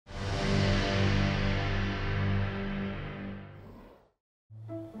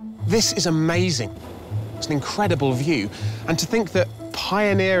This is amazing. It's an incredible view. And to think that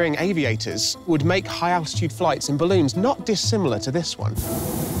pioneering aviators would make high-altitude flights in balloons not dissimilar to this one.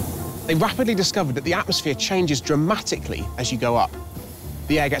 They rapidly discovered that the atmosphere changes dramatically as you go up.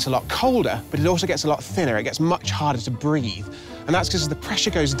 The air gets a lot colder, but it also gets a lot thinner. It gets much harder to breathe. And that's because as the pressure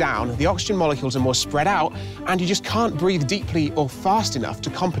goes down, the oxygen molecules are more spread out, and you just can't breathe deeply or fast enough to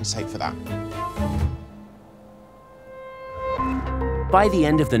compensate for that. By the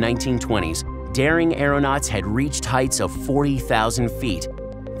end of the 1920s, daring aeronauts had reached heights of 40,000 feet.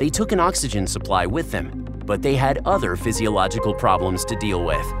 They took an oxygen supply with them, but they had other physiological problems to deal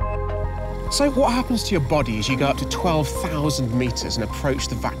with. So what happens to your body as you go up to 12,000 meters and approach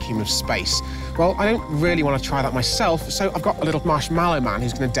the vacuum of space? Well, I don't really want to try that myself, so I've got a little marshmallow man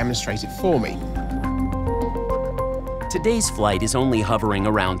who's going to demonstrate it for me. Today's flight is only hovering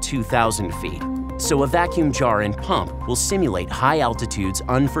around 2,000 feet, so a vacuum jar and pump will simulate high altitude's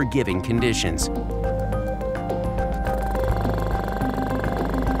unforgiving conditions.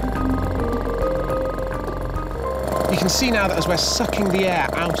 You can see now that as we're sucking the air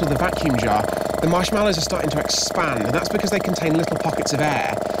out of the vacuum jar, the marshmallows are starting to expand, and that's because they contain little pockets of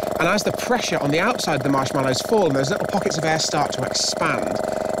air. And as the pressure on the outside of the marshmallows fall, those little pockets of air start to expand.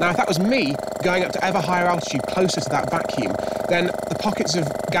 Now, if that was me going up to ever higher altitude closer to that vacuum, then the pockets of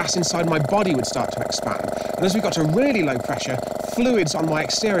gas inside my body would start to expand. And as we got to really low pressure, fluids on my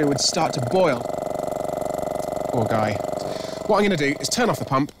exterior would start to boil. Poor guy. What I'm going to do is turn off the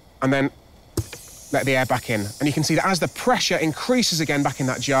pump and then let the air back in. And you can see that as the pressure increases again back in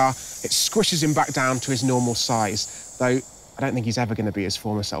that jar, it squishes him back down to his normal size. Though I don't think he's ever going to be his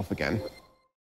former self again.